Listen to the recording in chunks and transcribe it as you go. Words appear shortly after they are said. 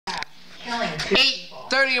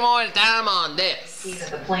8:30 morning time on this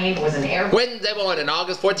Wednesday morning,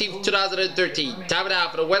 August 14th, 2013. Time it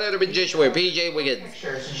out for the weather to be just where PJ Wiggins.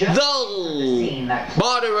 The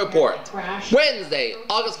Border Report. Wednesday,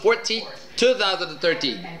 August 14th,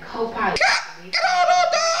 2013. Get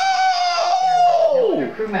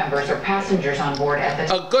on crew members or passengers on board at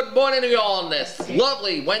the a good morning to you all on this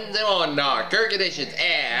lovely Wednesday morning. Our current conditions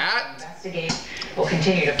at will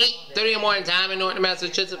continue to 8:30 in the morning time in Norton,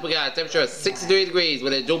 Massachusetts. We got a temperature of 63 degrees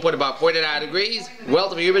with a dew point about 49 degrees.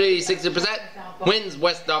 Relative humidity 60%. Winds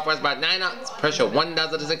west northwest about 9 knots. Pressure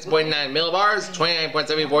 1,006.9 millibars.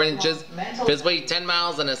 29.74 inches. Visibility 10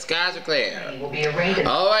 miles and the skies are clear.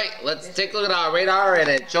 Alright, let's take a look at our radar, and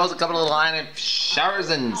it shows a couple of line of showers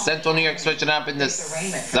in central New York stretching up into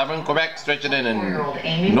southern Quebec, stretching in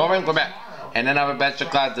northern Quebec. And then I have a batch of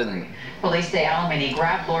clouds in police say Alamany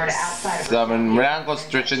grabbed Lord outside of southern Rhode Island coast,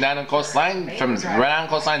 stretching down the coastline from Rhode Island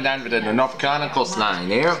coastline down to the North Carolina coastline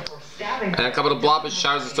here. And a couple of blobbish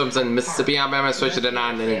showers of storms in Mississippi, Alabama, stretching it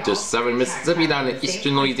down into southern Mississippi, down to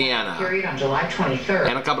eastern Louisiana.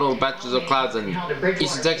 And a couple of batches of clouds in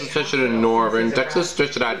eastern Texas, stretching in northern Texas,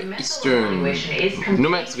 stretching out eastern New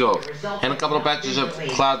Mexico. And a couple of batches of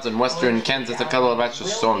clouds in western Kansas, a couple of batches of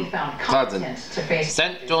storm clouds in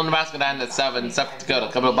central Nebraska, down to southern South Dakota.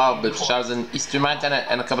 A couple of blobbish showers in eastern Montana,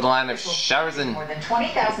 and a couple of line of showers in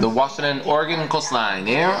the Washington, Oregon coastline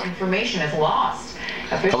here. Information is lost.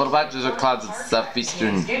 A couple of batches of clouds in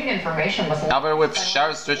southeastern Alberta with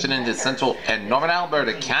showers stretching into central and northern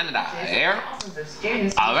Alberta, Canada. Here.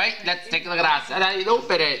 Alright, let's take a look at our satellite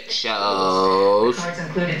open. It shows.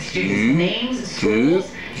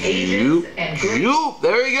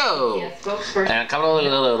 There we go. And a couple of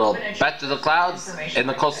little batches of clouds in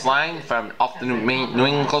the coastline from off the New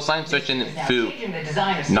England coastline, stretching through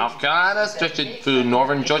North Carolina, stretching through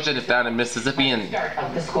northern Georgia, down in Mississippi, and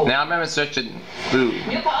now Alabama, stretching through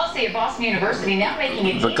new policy at Boston University now making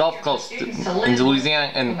it the Gulf Coast into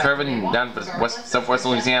Louisiana and curving down to southwest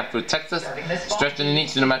Louisiana through Texas, stretching in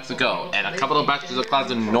eastern New Mexico. And a couple of batches of clouds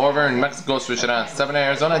in northern Mexico, stretching down southern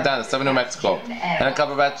Arizona down to southern New Mexico. And a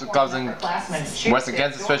couple of batches of clouds in western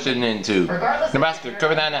Kansas, stretching into Nebraska,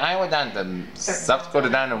 curving down to Iowa, down to South Dakota,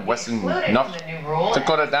 down to western North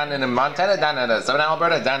Dakota, down into Montana, down to southern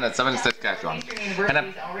Alberta, down to southern Saskatchewan. And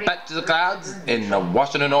a batches of clouds in the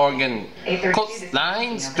Washington, Oregon coastline,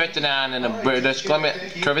 stretching down in the British Columbia,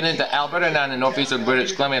 curving into Alberta, down in northeastern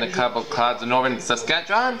British Columbia, and a couple of clouds in northern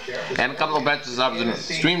Saskatchewan, and a couple of batches of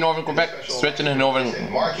extreme northern Quebec, stretching in northern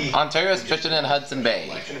Ontario, stretching in Hudson Bay.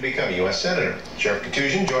 Election to become U.S. Senator. Sheriff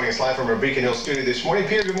Contusion joining us live from our Beacon Hill studio this morning.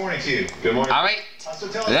 Peter, good morning to you. Good morning. All right,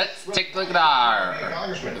 let's take a look at our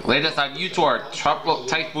latest on U-Tour, Tropical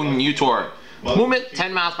Typhoon U-Tour. Movement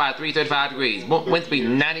 10 miles per hour, 335 degrees. Wind speed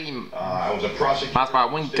 90 miles per hour.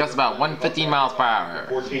 Wind gust about 115 miles per hour.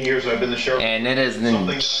 14 years I've been the sheriff. And it is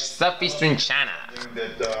in southeastern China.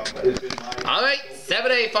 Alright,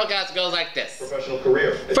 7-day forecast goes like this. Professional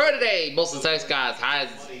career. For today, most of the sunny skies,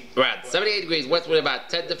 highs around 78 degrees, west wind about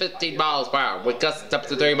 10 to 15 miles per hour, with gusts up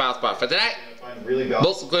to 30 miles per hour. For tonight,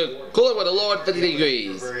 most cooler with a low at 50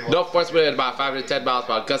 degrees. Northwest wind at about 5 to 10 miles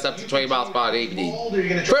per hour, gusts up to 20 miles per hour in the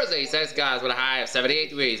evening. Thursday, sunny skies with a high of 78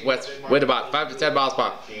 degrees, west wind about 5 to 10 miles per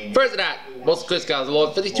hour. Thursday night, most clear skies with a low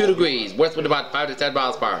at 52 degrees, west wind about 5 to 10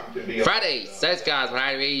 miles per hour. Friday, sunny skies with a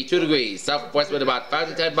high of 82 degrees, southwest wind about 5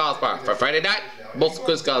 to 10 miles per hour. For Friday night, most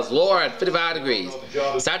clear skies lower at 55 degrees.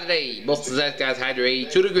 Saturday, most of the sunny skies high to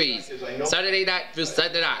 82 degrees. Saturday night through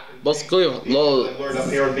Sunday night, most clear low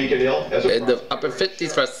in the upper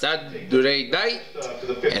 50s for Saturday night,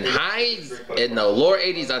 and highs in the lower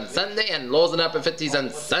 80s on Sunday, and lows in the upper 50s on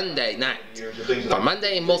Sunday night. For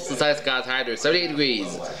Monday, most of the sunny skies high to 78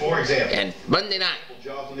 degrees, and Monday night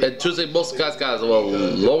and Tuesday, most skies will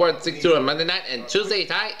lower at 62 on Monday night, and Tuesday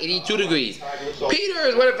high 82 degrees.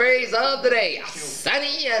 Peter's weather phrase of the day: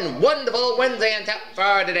 sunny and wonderful Wednesday on tap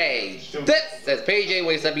for today. This is PJ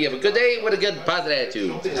Wiggins. You have a good day with a good positive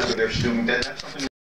attitude.